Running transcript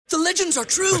The legends are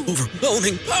true.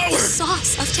 Overwhelming power!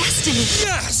 Sauce of destiny.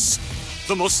 Yes!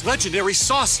 The most legendary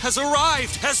sauce has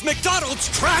arrived as McDonald's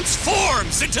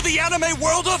transforms into the anime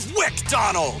world of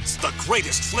WickDonald's. The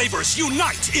greatest flavors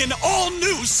unite in all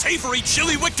new savory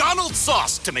chili McDonald's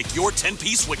sauce to make your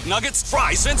 10-piece Wick Nuggets,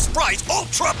 fries, and Sprite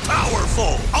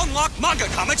ultra-powerful. Unlock manga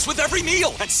comics with every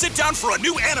meal and sit down for a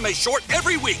new anime short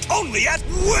every week only at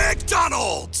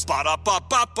WickDonald's.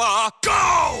 Ba-da-ba-ba-ba,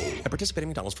 go! At participating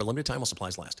McDonald's for a limited time while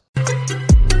supplies last.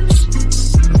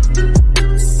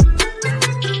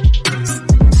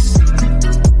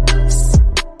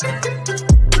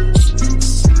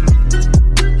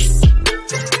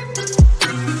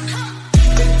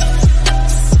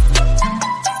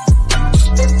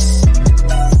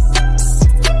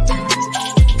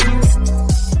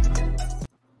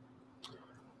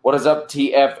 What is up,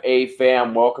 TFA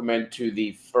fam? Welcome into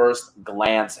the first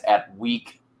glance at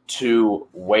week 2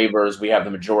 waivers. We have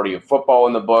the majority of football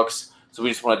in the books, so we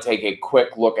just want to take a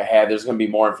quick look ahead. There's going to be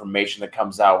more information that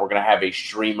comes out. We're going to have a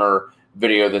streamer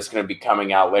video that's going to be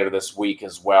coming out later this week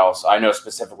as well. So I know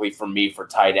specifically for me, for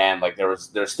tight end, like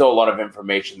there's still a lot of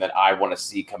information that I want to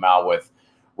see come out with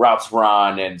routes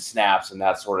run and snaps and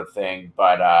that sort of thing.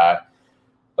 But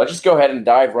let's just go ahead and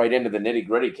dive right into the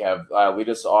nitty-gritty, Kev. Lead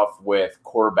us off with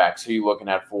quarterbacks. Who are you looking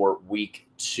at for week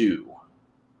 2?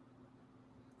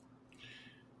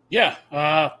 Yeah,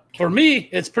 for me,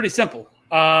 it's pretty simple.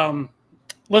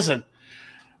 Listen,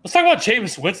 let's talk about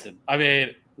Jameis Winston. I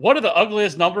mean, one of the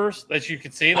ugliest numbers that you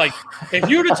could see. Like, if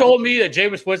you would have told me that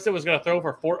Jameis Winston was going to throw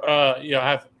for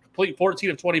have complete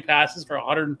 14 of 20 passes for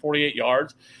 148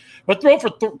 yards, but throw for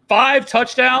 5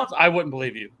 touchdowns, I wouldn't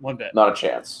believe you one bit. Not a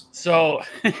chance. So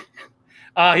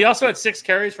he also had 6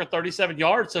 carries for 37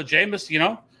 yards. So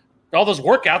Jameis, all those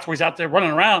workouts where he's out there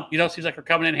running around, seems like they're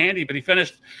coming in handy. But he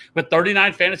finished with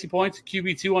 39 fantasy points,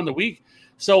 QB2 on the week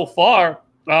so far.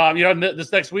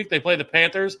 This next week they play the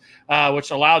Panthers,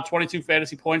 which allowed 22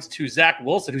 fantasy points to Zach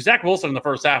Wilson, in the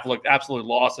first half looked absolutely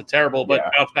lost and terrible, but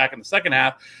bounced back in the second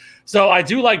half. So I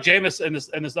do like Jameis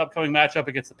in this upcoming matchup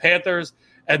against the Panthers.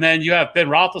 And then you have Ben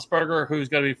Roethlisberger, who's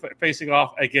going to be facing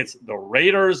off against the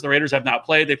Raiders. The Raiders have not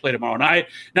played. They play tomorrow night.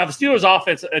 Now, the Steelers'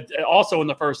 offense also in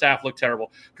the first half looked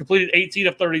terrible. Completed 18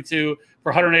 of 32 for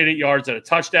 188 yards and a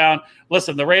touchdown.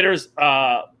 Listen, the Raiders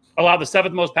allowed the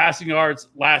 7th most passing yards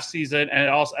last season, and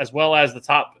also as well as the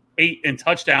top 8 in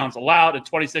touchdowns allowed and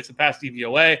 26 in pass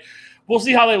DVOA. We'll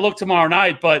see how they look tomorrow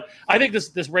night, but I think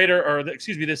this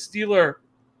Steeler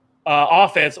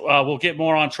offense will get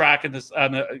more on track in this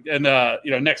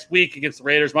next week against the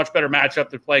Raiders. Much better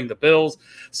matchup. They're playing the Bills,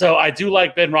 so I do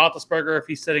like Ben Roethlisberger if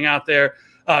he's sitting out there.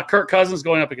 Kirk Cousins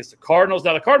going up against the Cardinals.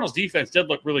 Now the Cardinals defense did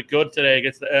look really good today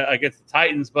against the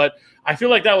Titans, but I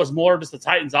feel like that was more just the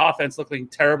Titans offense looking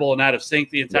terrible and out of sync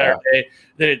the entire day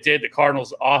than it did the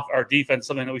Cardinals off our defense,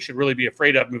 something that we should really be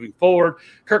afraid of moving forward.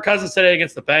 Kirk Cousins today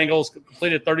against the Bengals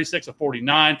completed 36 of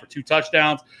 49 for 2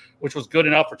 touchdowns, which was good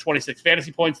enough for 26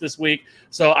 fantasy points this week.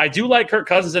 So I do like Kirk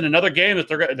Cousins in another game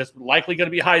that's likely going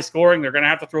to be high scoring. They're going to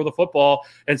have to throw the football.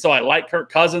 And so I like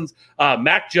Kirk Cousins.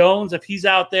 Mac Jones, if he's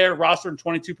out there, rostered in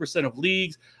 22% of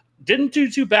leagues, didn't do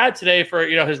too bad today for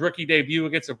his rookie debut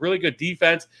against a really good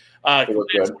defense.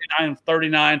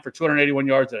 39 for 281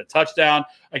 yards and a touchdown.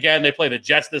 Again, they play the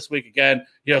Jets this week again.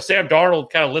 Sam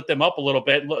Darnold kind of lit them up a little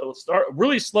bit.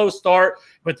 Really slow start,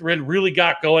 but really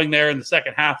got going there in the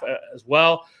second half as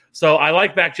well. So I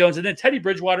like Mac Jones. And then Teddy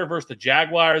Bridgewater versus the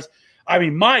Jaguars. I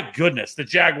mean, my goodness, the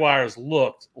Jaguars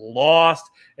looked lost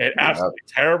and absolutely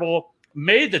terrible.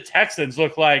 Made the Texans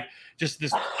look like just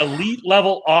this elite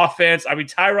level offense. I mean,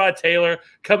 Tyrod Taylor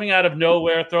coming out of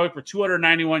nowhere, throwing for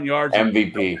 291 yards.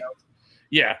 MVP.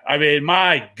 Yeah, I mean,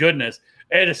 my goodness.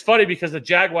 And it's funny because the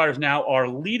Jaguars now are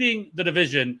leading the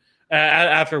division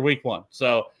after week 1.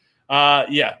 So,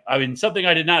 I mean, something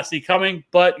I did not see coming,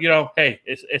 but, hey,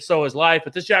 it's so is life.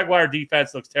 But this Jaguar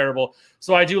defense looks terrible.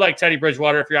 So I do like Teddy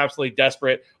Bridgewater if you're absolutely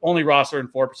desperate. Only roster in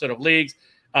 4% of leagues.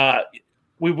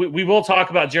 We will talk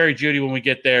about Jerry Jeudy when we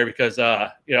get there because,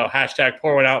 hashtag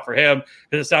pour one out for him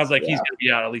because it sounds like he's going to be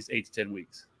out at least 8 to 10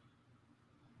 weeks.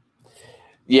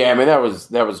 Yeah, I mean, that was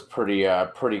pretty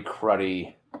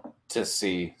cruddy to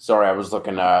see. Sorry, I was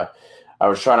looking I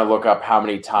was trying to look up how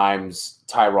many times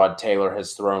Tyrod Taylor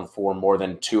has thrown for more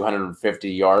than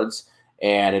 250 yards,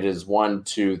 and it is 1,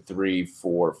 2, 3,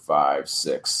 4, 5,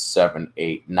 6, 7,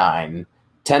 8, 9,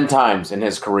 10 times in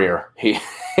his career. He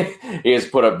has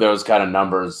put up those kind of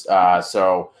numbers,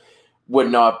 so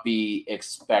would not be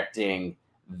expecting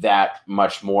that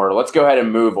much more. Let's go ahead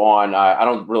and move on. I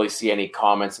don't really see any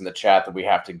comments in the chat that we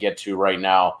have to get to right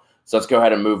now, so let's go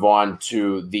ahead and move on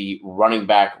to the running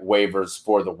back waivers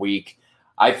for the week.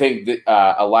 I think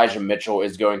that Elijah Mitchell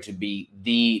is going to be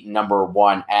the number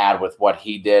one ad with what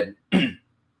he did.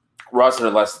 Rostered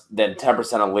in less than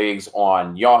 10% of leagues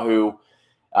on Yahoo,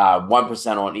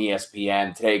 1% on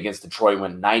ESPN. Today against Detroit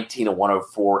went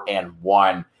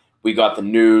 19-104-1. We got the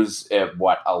news at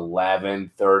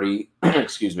 11:30,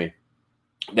 excuse me,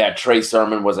 that Trey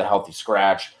Sermon was a healthy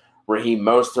scratch. Raheem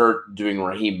Mostert doing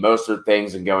Raheem Mostert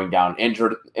things and going down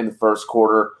injured in the first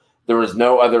quarter. There was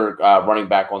no other running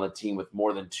back on the team with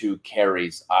more than 2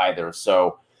 carries either.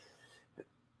 So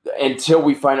until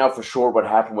we find out for sure what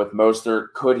happened with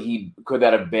Mostert, could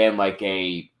that have been like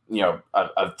a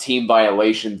team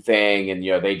violation thing, and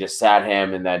they just sat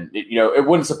him, and then it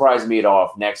wouldn't surprise me at all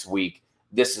if next week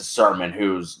this is Sermon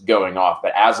who's going off.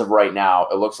 But as of right now,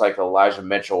 it looks like Elijah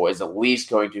Mitchell is at least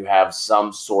going to have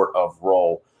some sort of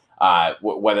role,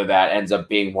 whether that ends up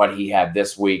being what he had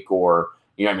this week or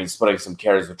splitting some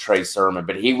carries with Trey Sermon.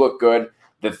 But he looked good.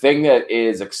 The thing that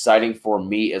is exciting for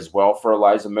me as well for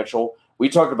Elijah Mitchell, we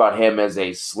talked about him as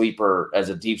a sleeper, as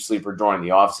a deep sleeper during the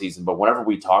offseason, but whenever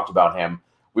we talked about him,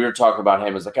 we were talking about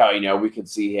him as like, we could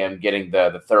see him getting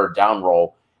the third down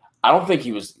role. I don't think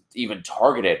he was even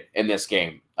targeted in this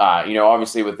game.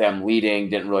 Obviously with them leading,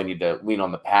 didn't really need to lean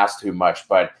on the pass too much,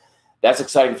 but that's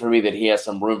exciting for me that he has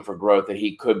some room for growth, that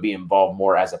he could be involved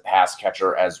more as a pass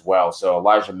catcher as well. So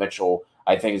Elijah Mitchell,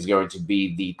 I think, is going to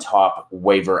be the top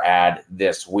waiver ad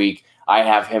this week. I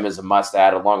have him as a must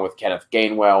add along with Kenneth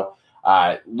Gainwell.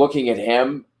 Looking at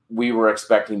him, we were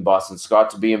expecting Boston Scott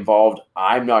to be involved.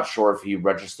 I'm not sure if he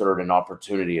registered an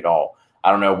opportunity at all.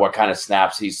 I don't know what kind of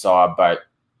snaps he saw, but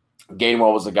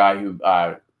Gainwell was a guy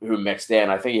who mixed in.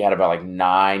 I think he had about like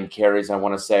 9 carries, I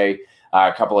want to say,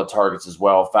 a couple of targets as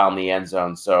well, found the end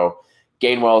zone. So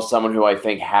Gainwell is someone who I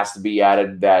think has to be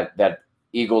added. That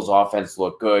Eagles offense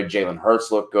looked good. Jalen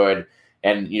Hurts looked good.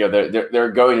 And,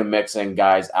 they're going to mix in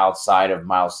guys outside of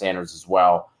Miles Sanders as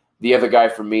well. The other guy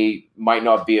for me might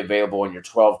not be available in your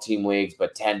 12-team leagues,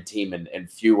 but 10-team and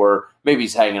fewer. Maybe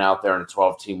he's hanging out there in a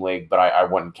 12-team league, but I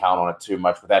wouldn't count on it too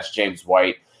much. But that's James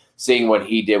White. Seeing what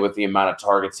he did with the amount of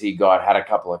targets he got, had a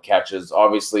couple of catches.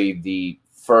 Obviously, the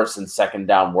first and second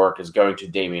down work is going to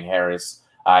Damian Harris.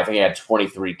 I think he had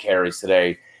 23 carries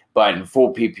today. But in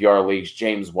full PPR leagues,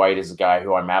 James White is a guy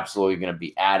who I'm absolutely going to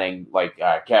be adding. Like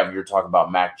Kev, you're talking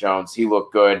about Mac Jones. He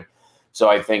looked good. So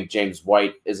I think James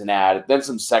White is an ad. Then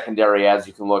some secondary ads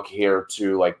you can look here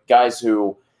to, like guys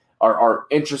who are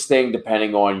interesting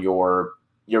depending on your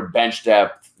bench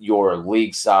depth, your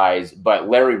league size. But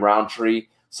Larry Roundtree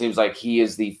seems like he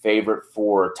is the favorite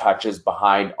for touches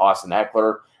behind Austin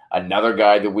Eckler. Another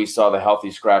guy that we saw the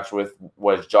healthy scratch with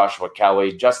was Joshua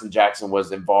Kelly. Justin Jackson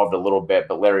was involved a little bit,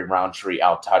 but Larry Roundtree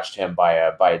out-touched him by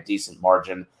a decent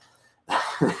margin.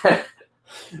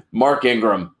 Mark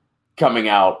Ingram coming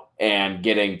out and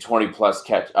getting 20 plus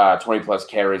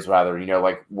carries,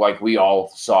 like we all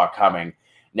saw coming.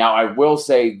 Now, I will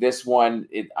say this one,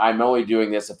 I'm only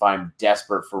doing this if I'm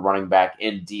desperate for running back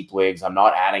in deep leagues. I'm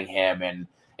not adding him in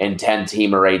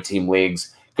 10-team or 8-team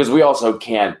leagues because we also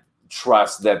can't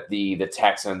trust that the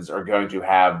Texans are going to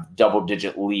have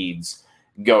double-digit leads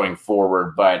going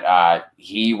forward. But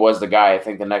he was the guy. I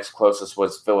think the next closest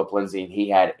was Phillip Lindsay, and he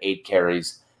had 8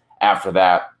 carries after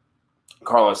that.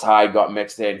 Carlos Hyde got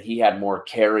mixed in. He had more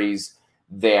carries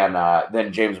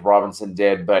than James Robinson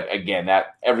did. But again,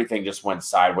 that everything just went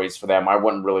sideways for them. I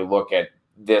wouldn't really look at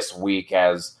this week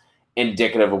as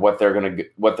indicative of what they're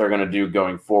gonna do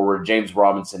going forward. James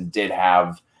Robinson did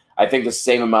have, I think, the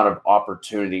same amount of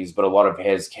opportunities, but a lot of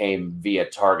his came via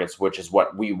targets, which is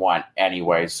what we want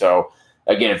anyway. So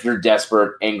again, if you're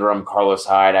desperate, Ingram, Carlos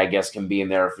Hyde, I guess, can be in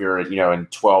there if you're in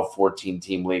 12,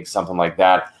 14-team leagues, something like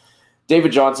that.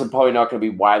 David Johnson probably not going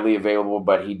to be widely available,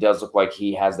 but he does look like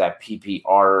he has that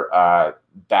PPR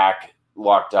back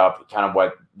locked up, kind of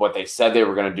what they said they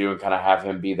were going to do, and kind of have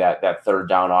him be that third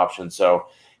down option. So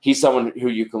he's someone who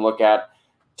you can look at.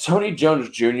 Tony Jones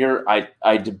Jr.,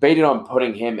 I debated on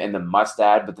putting him in the must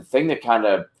add, but the thing that kind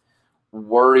of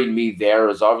worried me there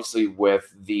is obviously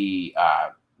with the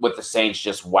Saints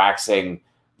just waxing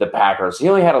the Packers. He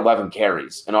only had 11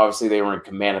 carries, and obviously they were in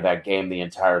command of that game the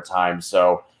entire time.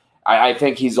 So I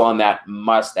think he's on that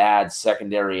must-add,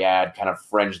 secondary ad kind of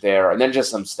fringe there. And then just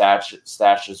some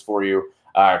stashes for you.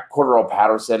 Cordero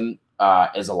Patterson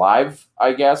is alive,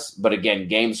 I guess. But again,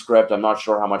 game script, I'm not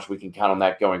sure how much we can count on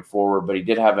that going forward. But he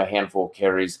did have a handful of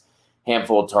carries,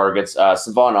 handful of targets.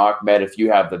 Savon Ahmed, if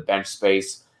you have the bench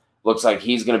space, looks like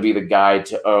he's going to be the guy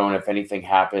to own if anything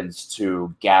happens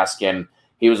to Gaskin.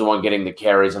 He was the one getting the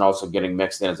carries and also getting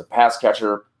mixed in as a pass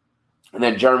catcher. And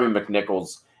then Jeremy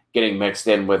McNichols getting mixed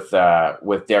in with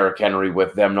Derrick Henry,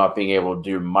 with them not being able to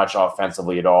do much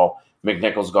offensively at all.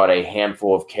 McNichols got a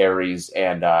handful of carries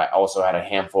and also had a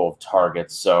handful of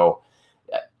targets. So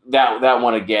that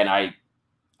one again,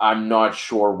 I'm not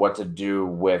sure what to do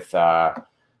with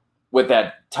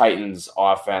that Titans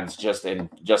offense just in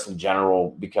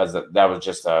general, because that was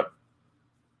just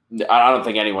I don't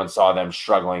think anyone saw them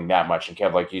struggling that much. And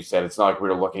Kev, like you said, it's not like we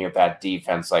were looking at that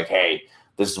defense like, hey,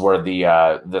 this is where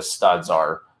the studs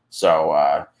are.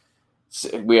 So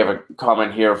we have a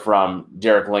comment here from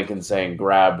Derek Lincoln saying,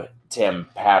 grab Tim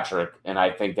Patrick. And I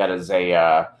think that is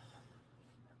a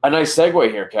nice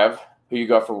segue here, Kev. Who you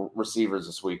got for receivers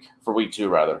this week, for week 2,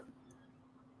 rather?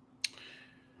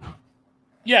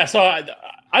 Yeah, so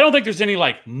I don't think there's any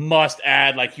like must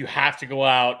add, like you have to go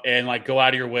out and like go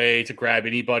out of your way to grab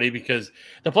anybody, because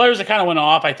the players that kind of went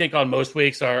off, I think on most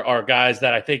weeks are guys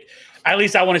that I think at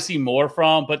least I want to see more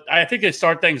from. But I think to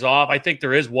start things off, I think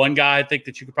there is one guy I think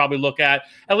that you could probably look at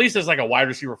least as like a wide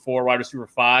receiver 4, wide receiver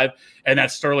 5, and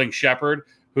that's Sterling Shepard,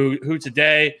 who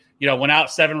today, went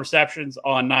out 7 receptions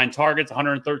on 9 targets,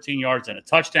 113 yards and a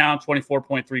touchdown,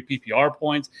 24.3 PPR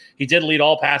points. He did lead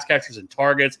all pass catchers in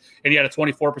targets, and he had a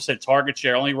 24% target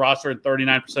share, only rostered in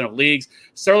 39% of leagues.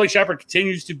 Sterling Shepard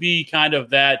continues to be kind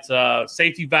of that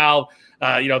safety valve.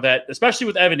 That especially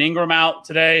with Evan Ingram out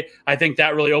today, I think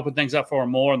that really opened things up for him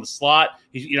more in the slot.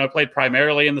 He, played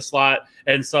primarily in the slot.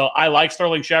 And so I like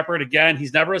Sterling Shepard. Again,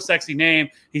 he's never a sexy name.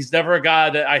 He's never a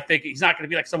guy that I think he's not going to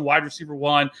be like some wide receiver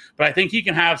 1, but I think he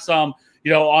can have some,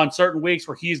 on certain weeks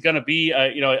where he's going to be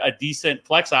a decent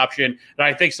flex option. And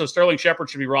I think so Sterling Shepard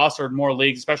should be rostered in more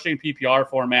leagues, especially in PPR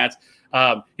formats.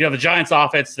 The Giants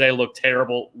offense today looked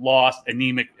terrible, lost,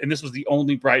 anemic, and this was the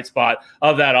only bright spot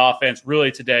of that offense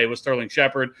really today was Sterling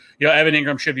Shepard. Evan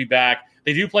Ingram should be back.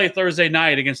 They do play Thursday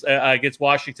night against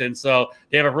Washington, so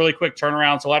they have a really quick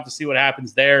turnaround, so we'll have to see what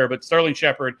happens there. But Sterling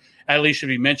Shepard at least should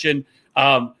be mentioned.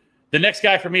 The next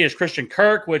guy for me is Christian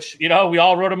Kirk, which, we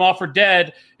all wrote him off for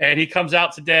dead, and he comes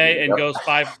out today and goes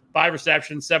five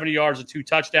receptions, 70 yards and 2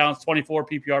 touchdowns, 24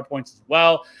 PPR points as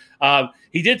well.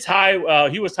 He did tie.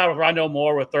 He was tied with Rondale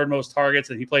Moore with 3rd most targets,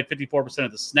 and he played 54%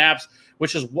 of the snaps,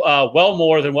 which is well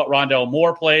more than what Rondale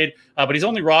Moore played. But he's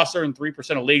only rostered in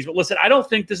 3% of leagues. But listen, I don't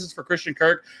think this is for Christian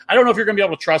Kirk. I don't know if you're going to be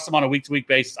able to trust him on a week-to-week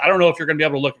basis. I don't know if you're going to be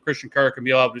able to look at Christian Kirk and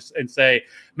be able to and say,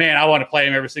 man, I want to play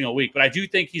him every single week. But I do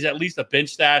think he's at least a bench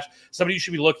stash, somebody you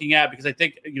should be looking at, because I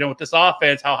think, with this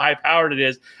offense, how high-powered it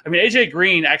is. I mean, A.J.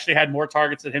 Green actually had more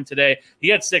targets than him today. He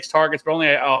had 6 targets, but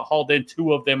only hauled in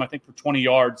 2 of them, I think, for 20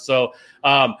 yards. So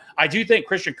I do think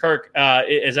Christian Kirk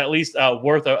is at least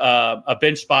worth a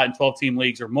bench spot in 12-team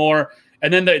leagues or more.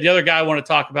 And then the other guy I want to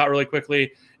talk about really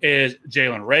quickly is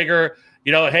Jalen Reagor.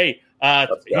 He's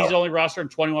only rostered in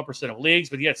 21% of leagues,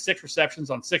 but he had 6 receptions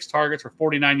on 6 targets for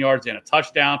 49 yards and a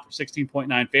touchdown for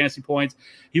 16.9 fantasy points.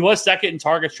 He was second in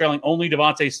targets, trailing only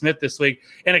Devontae Smith this week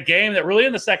in a game that really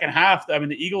in the second half, I mean,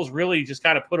 the Eagles really just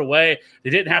kind of put away. They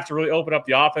didn't have to really open up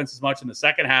the offense as much in the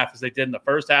second half as they did in the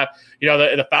first half.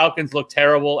 The Falcons looked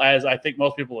terrible, as I think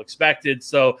most people expected.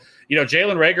 So,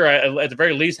 Jalen Reagor, at the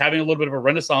very least, having a little bit of a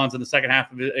renaissance in the second half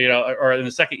of or in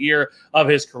the second year of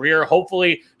his career.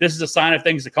 Hopefully, this is a sign of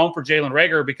things to come for Jalen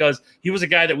Reagor, because he was a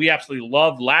guy that we absolutely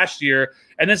loved last year.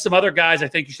 And then some other guys I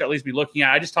think you should at least be looking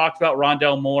at. I just talked about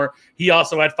Rondale Moore. He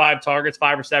also had 5 targets,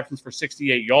 5 receptions for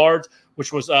 68 yards,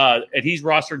 which was and he's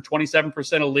rostered in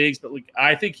 27% of leagues. But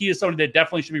I think he is somebody that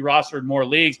definitely should be rostered in more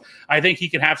leagues. I think he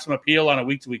can have some appeal on a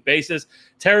week-to-week basis.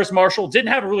 Terrace Marshall didn't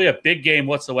have really a big game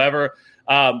whatsoever.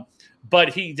 But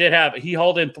he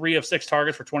hauled in 3 of 6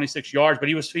 targets for 26 yards, but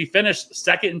he finished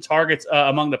second in targets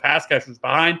among the pass catchers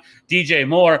behind DJ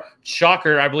Moore.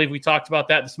 Shocker. I believe we talked about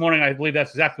that this morning. I believe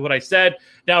that's exactly what I said.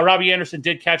 Now, Robbie Anderson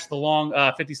did catch the long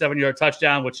 57-yard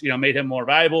touchdown, which, made him more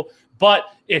valuable. But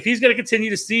if he's going to continue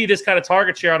to see this kind of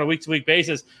target share on a week-to-week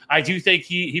basis, I do think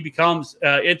he becomes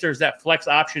enters that flex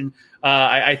option,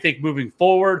 I think, moving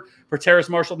forward for Terrace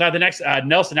Marshall. Now, the next,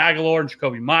 Nelson Aguilar and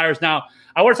Jacoby Myers. Now,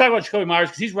 I want to talk about Jacoby Myers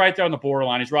because he's right there on the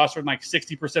borderline. He's rostered in like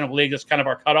 60% of leagues. That's kind of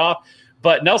our cutoff.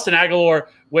 But Nelson Aguilar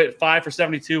went 5 for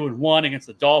 72 and 1 against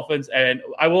the Dolphins. And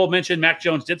I will mention Mac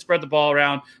Jones did spread the ball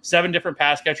around. 7 different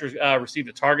pass catchers received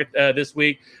a target this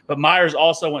week. But Myers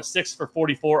also went 6 for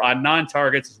 44 on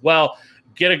non-targets as well.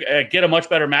 Get a much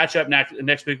better matchup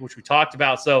next week, which we talked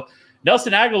about. So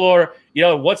Nelson Aguilar,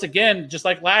 once again, just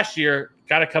like last year,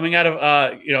 kind of coming out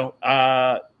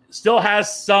of, still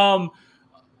has some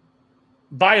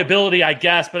viability, I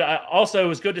guess, but also it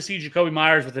was good to see Jacoby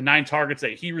Myers with the 9 targets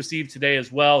that he received today as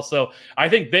well. So I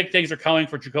think big things are coming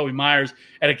for Jacoby Myers.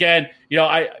 And again,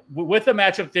 with the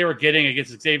matchup they were getting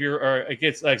against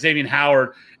Xavier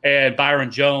Howard and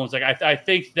Byron Jones. Like I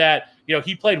think that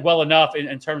he played well enough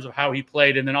in terms of how he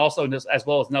played, and then also as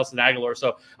well as Nelson Aguilar.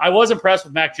 So I was impressed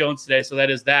with Mac Jones today. So that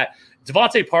is that.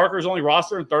 Devontae Parker is only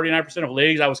rostered in 39% of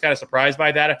leagues. I was kind of surprised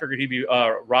by that. I figured he'd be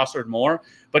rostered more,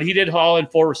 but he did haul in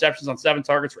 4 receptions on 7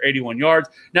 targets for 81 yards.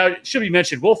 Now, it should be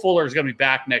mentioned, Will Fuller is going to be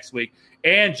back next week,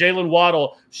 and Jalen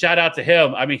Waddle, shout out to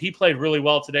him. I mean, he played really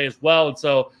well today as well, and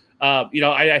so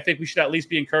I think we should at least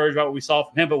be encouraged by what we saw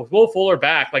from him. But with Will Fuller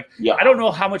back, I don't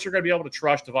know how much you're going to be able to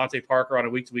trust Devontae Parker on a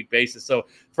week-to-week basis. So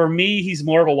for me, he's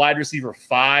more of a wide receiver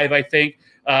 5, I think.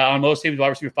 On most teams, wide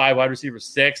receiver 5, wide receiver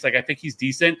 6. I think he's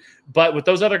decent. But with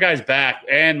those other guys back,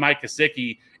 and Mike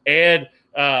Gesicki, and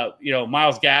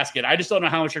Myles Gaskin, I just don't know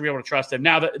how much you're going to be able to trust him.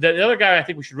 Now, the other guy I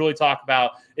think we should really talk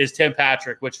about is Tim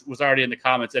Patrick, which was already in the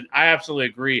comments, and I absolutely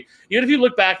agree. Even if you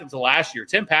look back into last year,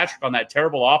 Tim Patrick on that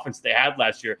terrible offense they had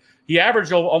last year, he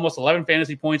averaged almost 11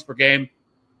 fantasy points per game,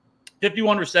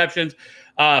 51 receptions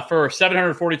for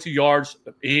 742 yards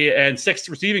and 6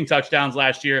 receiving touchdowns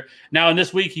last year. Now, in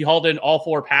this week, he hauled in all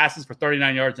 4 passes for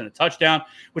 39 yards and a touchdown,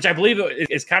 which I believe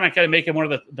is kind of making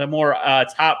one of the more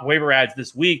top waiver ads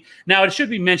this week. Now, it should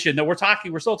be mentioned that we're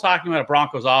still talking about a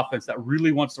Broncos offense that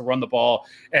really wants to run the ball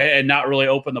and not really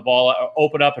open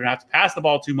up and have to pass the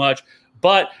ball too much.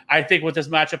 But I think with this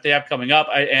matchup they have coming up,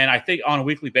 and I think on a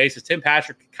weekly basis, Tim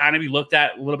Patrick can kind of be looked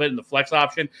at a little bit in the flex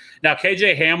option. Now,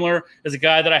 KJ Hamler is a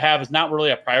guy that I have is not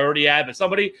really a priority ad, but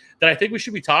somebody that I think we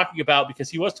should be talking about because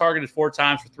he was targeted 4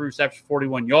 times for 3 receptions,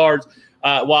 41 yards.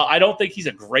 While I don't think he's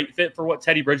a great fit for what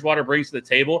Teddy Bridgewater brings to the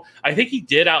table, I think he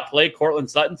did outplay Cortland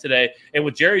Sutton today. And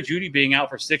with Jerry Jeudy being out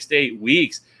for 6 to 8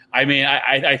 weeks, I mean,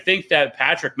 I think that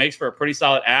Patrick makes for a pretty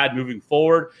solid ad moving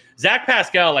forward. Zach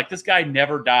Pascal, this guy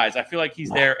never dies. I feel like he's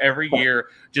there every year,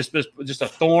 just a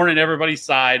thorn in everybody's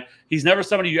side. He's never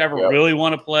somebody you ever really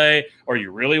want to play or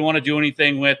you really want to do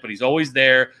anything with, but he's always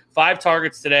there. 5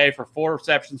 targets today for 4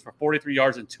 receptions for 43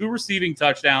 yards and 2 receiving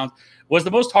touchdowns. Was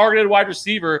the most targeted wide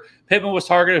receiver. Pittman was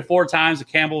targeted 4 times.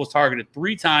 Campbell was targeted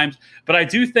 3 times. But I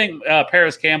do think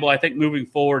Paris Campbell, I think moving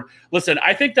forward, listen,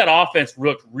 I think that offense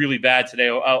looked really bad today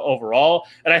overall.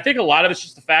 And I think a lot of it's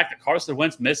just the fact that Carson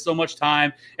Wentz missed so much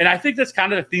time. And I think that's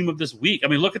kind of the theme of this week. I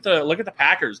mean, look at the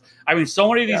Packers. I mean, so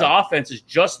many of these offenses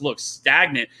just look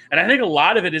stagnant. And I think a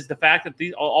lot of it is the fact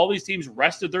that all these teams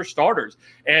rested their starters.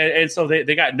 And so they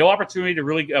got no opportunity to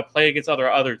really play against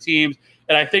other teams.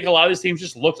 And I think a lot of these teams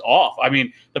just looked off. I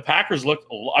mean, the Packers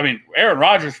Aaron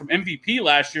Rodgers from MVP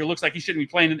last year looks like he shouldn't be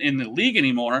playing in the league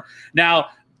anymore. Now,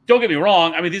 don't get me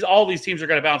wrong. I mean, all these teams are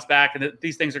going to bounce back and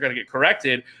these things are going to get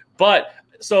corrected. But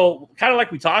so kind of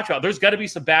like we talked about, there's got to be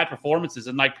some bad performances.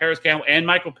 And like Paris Campbell and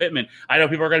Michael Pittman, I know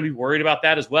people are going to be worried about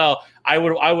that as well. I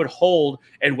would hold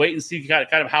and wait and see kind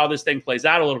of how this thing plays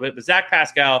out a little bit. But Zach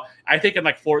Pascal, I think in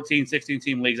 14,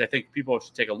 16-team leagues, I think people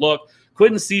should take a look.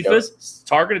 Quentin Cephas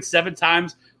targeted 7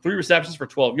 times, 3 receptions for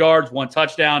 12 yards, 1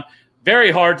 touchdown.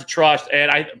 Very hard to trust,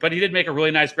 but he did make a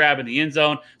really nice grab in the end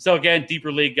zone. So again,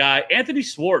 deeper league guy. Anthony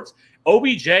Schwartz,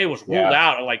 OBJ was ruled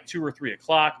out at 2 or 3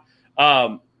 o'clock.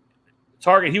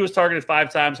 He was targeted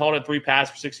 5 times, hauled in 3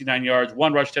 passes for 69 yards,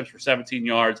 1 rush attempts for 17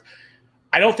 yards.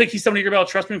 I don't think he's somebody you're going to be able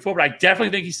to trust moving forward, but I definitely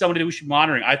think he's somebody that we should be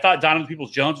monitoring. I thought Donovan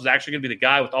Peoples-Jones was actually going to be the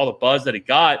guy with all the buzz that he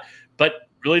got, but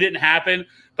really didn't happen.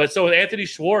 But so with Anthony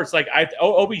Schwartz,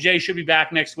 OBJ should be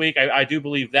back next week. I do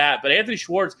believe that. But Anthony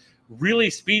Schwartz, really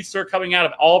speedster coming out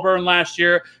of Auburn last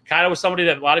year, kind of was somebody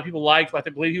that a lot of people liked. I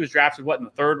believe he was drafted, in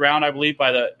the 3rd round, I believe,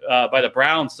 by the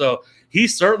Browns. So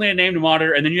he's certainly a name to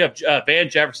monitor. And then you have Van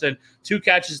Jefferson, 2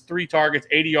 catches, 3 targets,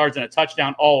 80 yards, and a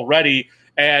touchdown already.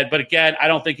 But again, I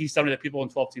don't think he's somebody that people in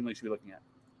 12-team leagues should be looking at.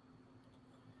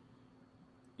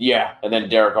 Yeah, and then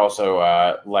Derek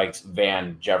also likes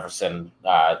Van Jefferson.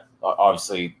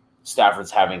 Obviously,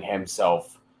 Stafford's having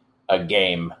himself a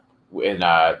game in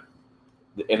the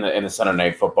Sunday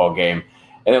Night Football game,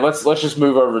 and then let's just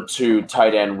move over to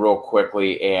tight end real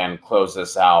quickly and close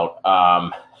this out.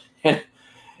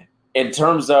 In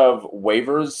terms of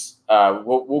waivers,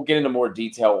 we'll get into more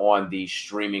detail on the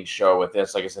streaming show with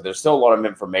this. Like I said, there's still a lot of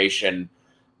information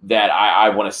that I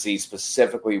want to see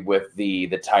specifically with the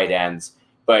tight ends.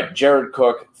 But Jared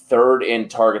Cook, 3rd in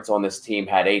targets on this team,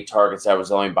 had 8 targets. I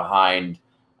was only behind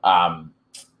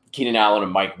Keenan Allen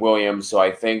and Mike Williams. So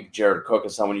I think Jared Cook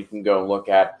is someone you can go and look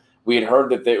at. We had heard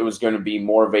that it was going to be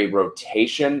more of a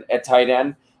rotation at tight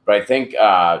end, but I think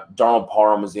Darnold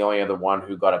Parham was the only other one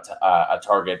who got a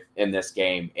target in this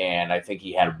game, and I think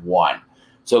he had 1.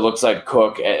 So it looks like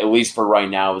Cook, at least for right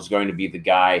now, is going to be the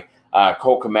guy.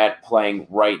 Cole Kmet playing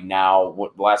right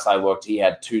now. Last I looked, he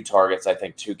had 2 targets, I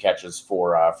think 2 catches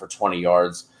for 20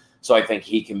 yards. So I think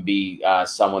he can be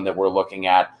someone that we're looking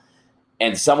at.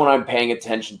 and someone I'm paying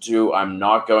attention to. I'm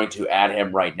not going to add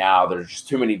him right now. There's just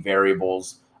too many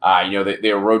variables.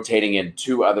 They're rotating in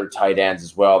 2 other tight ends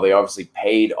as well. They obviously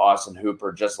paid Austin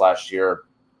Hooper just last year.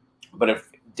 But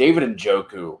if David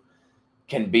Njoku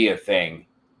can be a thing,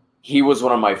 he was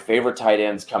one of my favorite tight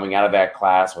ends coming out of that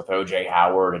class with O.J.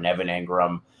 Howard and Evan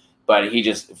Ingram. But he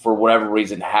just, for whatever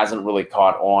reason, hasn't really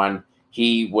caught on.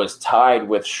 He was tied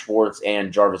with Schwartz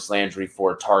and Jarvis Landry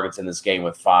for targets in this game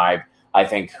with 5. I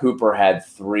think Hooper had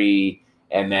 3,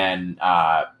 and then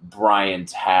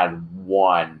Bryant had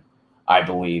 1, I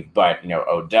believe. But,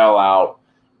 Odell out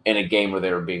in a game where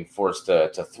they were being forced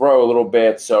to throw a little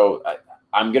bit. So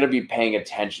I'm going to be paying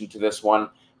attention to this one,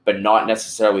 but not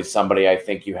necessarily somebody I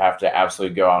think you have to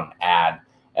absolutely go out and add.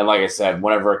 And like I said,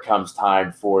 whenever it comes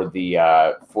time for the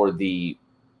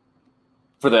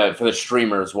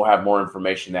streamers, we'll have more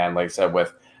information then, like I said,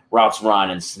 with routes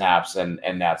run and snaps and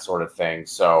that sort of thing.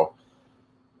 So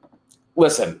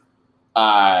listen,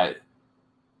 Will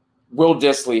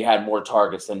Dissly had more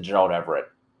targets than Gerald Everett.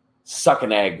 Suck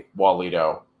an egg,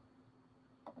 Walito.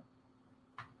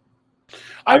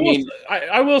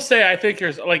 I will say I think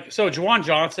there's Juwan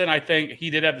Johnson, I think he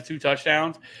did have the 2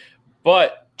 touchdowns,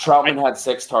 but Troutman had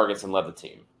 6 targets and led the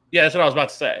team. Yeah, that's what I was about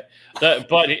to say.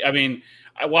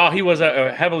 While he was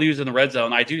heavily used in the red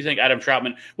zone, I do think Adam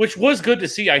Troutman, which was good to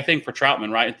see, I think, for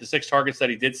Troutman, right? The 6 targets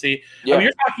that he did see. Yeah.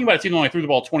 You're talking about a team that only threw the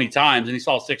ball 20 times, and he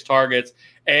saw 6 targets.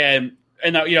 And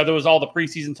there was all the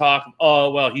preseason talk. Oh,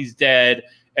 well, he's dead,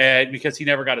 and because he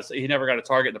never got a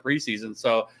target in the preseason.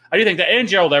 So I do think that, and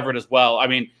Gerald Everett as well. I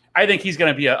think he's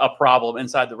going to be a problem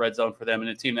inside the red zone for them, and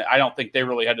a team that I don't think they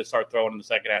really had to start throwing in the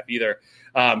second half either,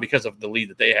 because of the lead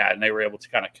that they had, and they were able to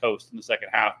kind of coast in the second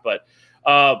half. But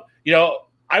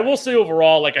I will say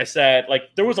overall, like I said,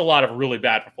 there was a lot of really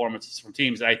bad performances from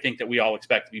teams that I think that we all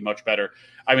expect to be much better.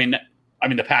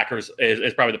 The Packers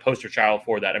is probably the poster child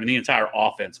for that. The entire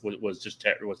offense was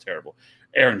terrible.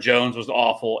 Aaron Jones was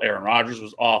awful. Aaron Rodgers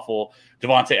was awful.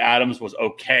 Devontae Adams was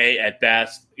okay at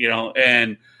best.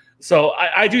 And so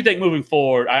I do think moving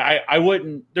forward, I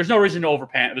wouldn't. There's no reason to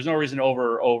overpan. There's no reason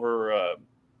to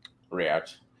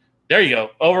react. There you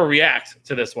go. Overreact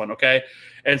to this one, okay?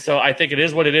 And so I think it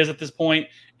is what it is at this point.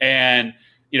 And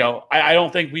I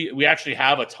don't think we actually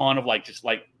have a ton of just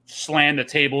slam the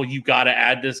table, you got to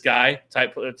add this guy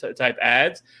type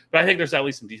ads. But I think there's at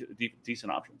least some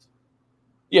decent options.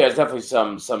 Yeah, it's definitely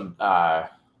some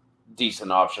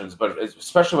decent options, but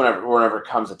especially whenever it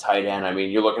comes to tight end.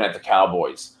 You're looking at the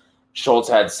Cowboys. Schultz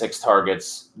had 6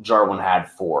 targets. Jarwin had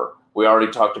 4. We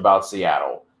already talked about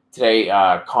Seattle. Today,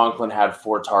 Conklin had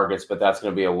 4 targets, but that's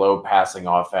going to be a low passing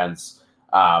offense.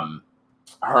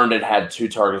 Herndon had 2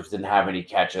 targets, didn't have any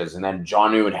catches. And then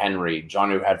Jonnu and Henry.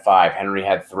 Jonnu had 5. Henry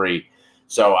had 3.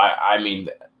 So,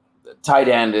 tight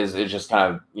end is just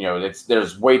kind of,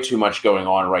 there's way too much going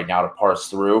on right now to parse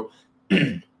through.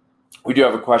 We do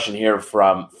have a question here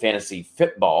from Fantasy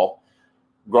Fitball.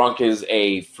 Gronk is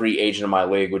a free agent in my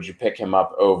league. Would you pick him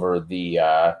up over the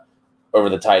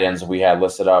tight ends that we had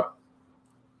listed up?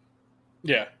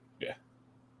 Yeah.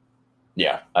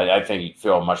 I think you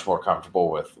feel much more comfortable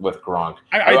with Gronk.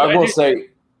 I will say.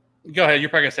 Go ahead. You're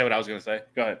probably gonna say what I was gonna say.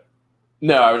 Go ahead.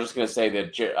 No, I was just gonna say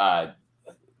that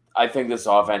I think this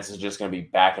offense is just gonna be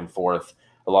back and forth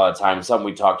a lot of times. Something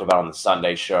we talked about on the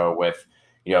Sunday show with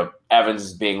Evans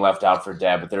is being left out for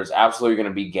dead, but there's absolutely going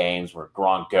to be games where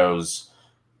Gronk goes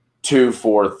 2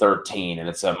 for 13, and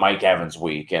it's a Mike Evans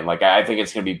week. And I think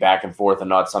it's going to be back and forth and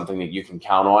not something that you can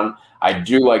count on. I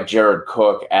do like Jared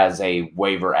Cook as a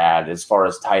waiver ad as far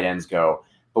as tight ends go,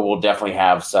 but we'll definitely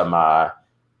have some more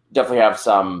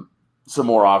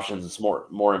options and some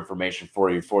more information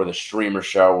for you for the streamer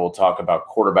show. We'll talk about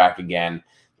quarterback again,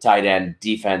 tight end,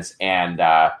 defense, and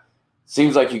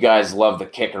seems like you guys love the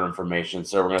kicker information,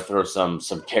 so we're going to throw some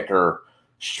kicker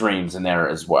streams in there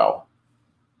as well.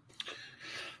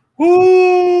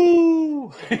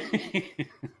 Woo!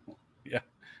 Yeah.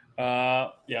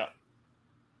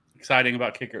 Exciting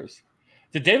about kickers.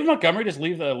 Did David Montgomery just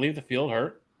leave the field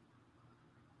hurt?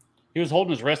 He was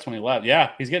holding his wrist when he left.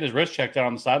 Yeah, he's getting his wrist checked out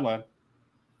on the sideline.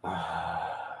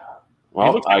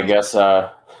 Well, I guess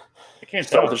I can't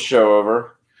start the show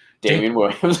over. Damian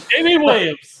Williams. Damian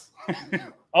Williams.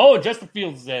 Oh, Justin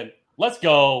Fields is in. Let's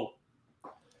go.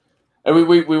 And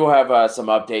we will have some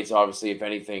updates, obviously, if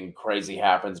anything crazy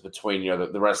happens between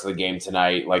the rest of the game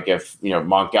tonight, like if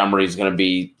Montgomery's going to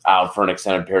be out for an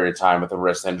extended period of time with a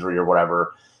wrist injury or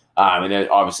whatever, and then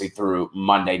obviously through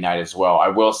Monday night as well. I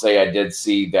will say I did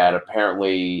see that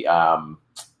apparently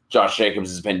Josh Jacobs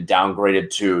has been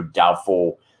downgraded to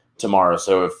doubtful tomorrow.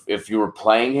 So if you were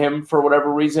playing him for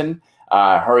whatever reason,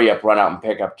 hurry up, run out and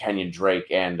pick up Kenyon Drake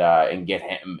and get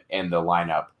him in the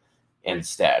lineup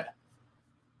instead.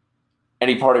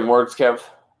 Any parting words, Kev?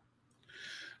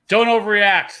 Don't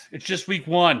overreact. It's just week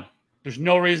 1. There's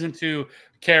no reason to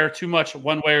care too much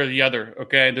one way or the other.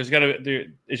 Okay,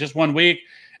 it's just 1 week,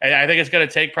 and I think it's going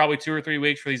to take probably 2 or 3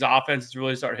 weeks for these offenses to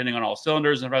really start hitting on all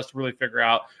cylinders and for us to really figure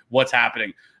out what's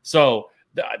happening. So,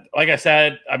 like I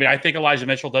said, I mean, I think Elijah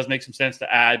Mitchell does make some sense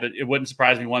to add, but it wouldn't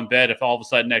surprise me one bit if all of a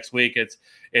sudden next week it's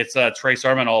Trey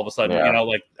Sermon all of a sudden.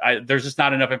 Yeah. There's just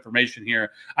not enough information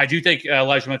here. I do think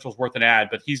Elijah Mitchell's worth an add,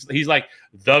 but he's like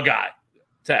the guy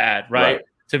to add, right?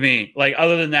 To me, like,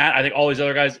 other than that, I think all these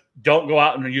other guys, don't go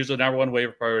out and use the number 1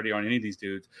 waiver priority on any of these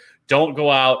dudes. Don't go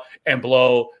out and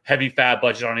blow heavy fab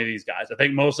budget on any of these guys. I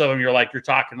think most of them, you're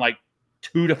talking like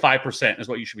 2 to 5% is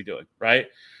what you should be doing, right?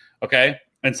 Okay,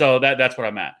 and so that's what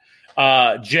I'm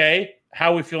at. Jay,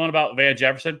 how are we feeling about Van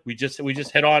Jefferson? We just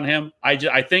hit on him.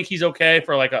 I think he's okay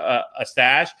for like a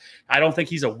stash. I don't think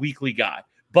he's a weekly guy.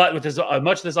 But with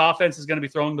much of this offense is going to be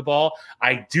throwing the ball,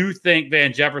 I do think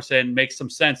Van Jefferson makes some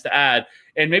sense to add,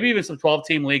 and maybe even some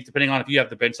 12-team league, depending on if you have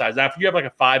the bench size. Now, if you have like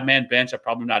a 5-man bench, I'm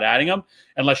probably not adding him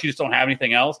unless you just don't have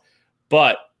anything else.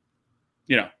 But,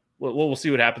 we'll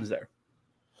see what happens there.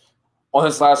 On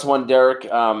this last one, Derek,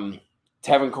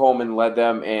 Tevin Coleman led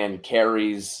them in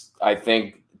carries. I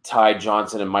think Ty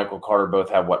Johnson and Michael Carter both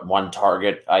had, 1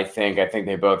 target, I think. I think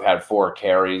they both had 4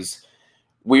 carries.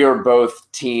 We are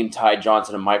both team Ty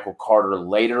Johnson and Michael Carter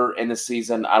later in the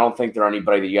season. I don't think they're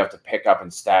anybody that you have to pick up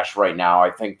and stash right now. I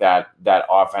think that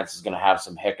offense is going to have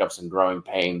some hiccups and growing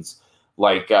pains,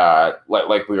 like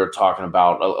we were talking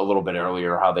about a little bit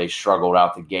earlier, how they struggled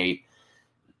out the gate.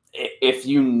 If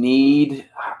you need,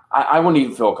 I wouldn't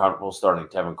even feel comfortable starting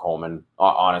Tevin Coleman,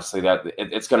 honestly. That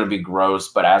it's going to be gross,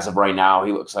 but as of right now,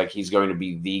 he looks like he's going to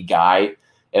be the guy.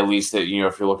 At least, if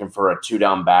you're looking for a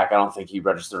 2-down back, I don't think he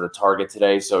registered a target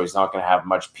today, so he's not going to have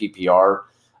much PPR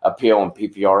appeal and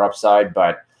PPR upside.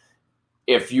 But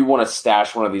if you want to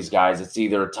stash one of these guys, it's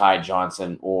either Ty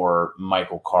Johnson or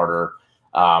Michael Carter.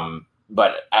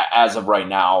 But as of right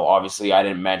now, obviously, I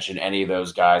didn't mention any of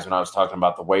those guys when I was talking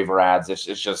about the waiver ads. It's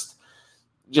just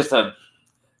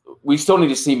we still need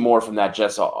to see more from that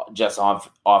Jets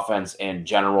offense in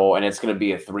general, and it's going to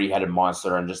be a 3-headed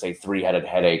monster and just a 3-headed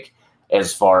headache,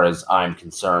 as far as I'm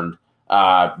concerned.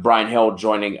 Brian Hill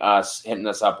joining us, hitting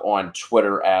us up on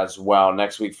Twitter as well.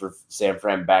 Next week for San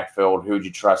Fran backfield, who would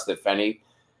you trust, if any?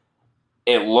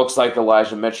 It looks like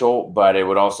Elijah Mitchell, but it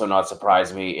would also not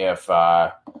surprise me if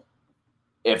that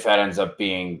ends up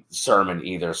being Sermon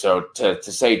either. So to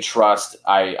say trust,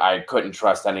 I couldn't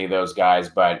trust any of those guys,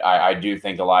 but I do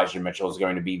think Elijah Mitchell is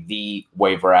going to be the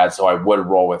waiver ad, so I would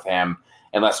roll with him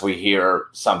unless we hear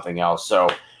something else. So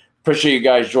appreciate you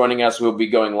guys joining us. We'll be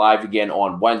going live again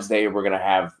on Wednesday. We're going to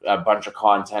have a bunch of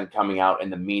content coming out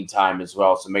in the meantime as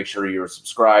well. So make sure you're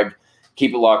subscribed.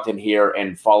 Keep it locked in here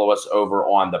and follow us over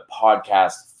on the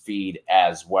podcast feed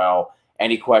as well.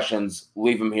 Any questions,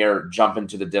 leave them here. Jump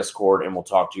into the Discord, and we'll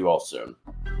talk to you all soon.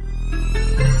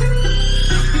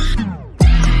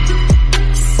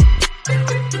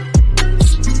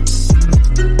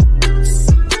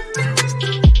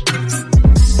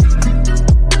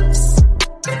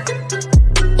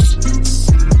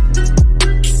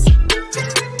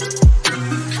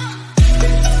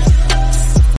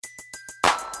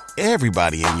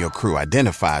 Everybody in your crew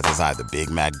identifies as either Big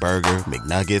Mac Burger,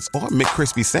 McNuggets, or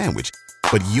McCrispy Sandwich.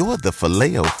 But you're the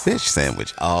Filet-O-Fish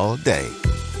Sandwich all day.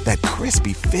 That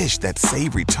crispy fish, that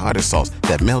savory tartar sauce,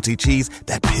 that melty cheese,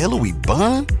 that pillowy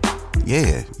bun.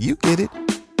 Yeah, you get it.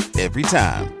 Every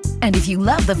time. And if you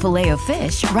love the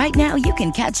Filet-O-Fish, right now you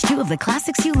can catch 2 of the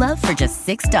classics you love for just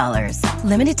 $6.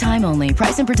 Limited time only.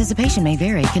 Price and participation may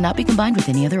vary. Cannot be combined with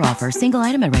any other offer. Single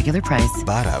item at regular price.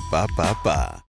 Ba-da-ba-ba-ba.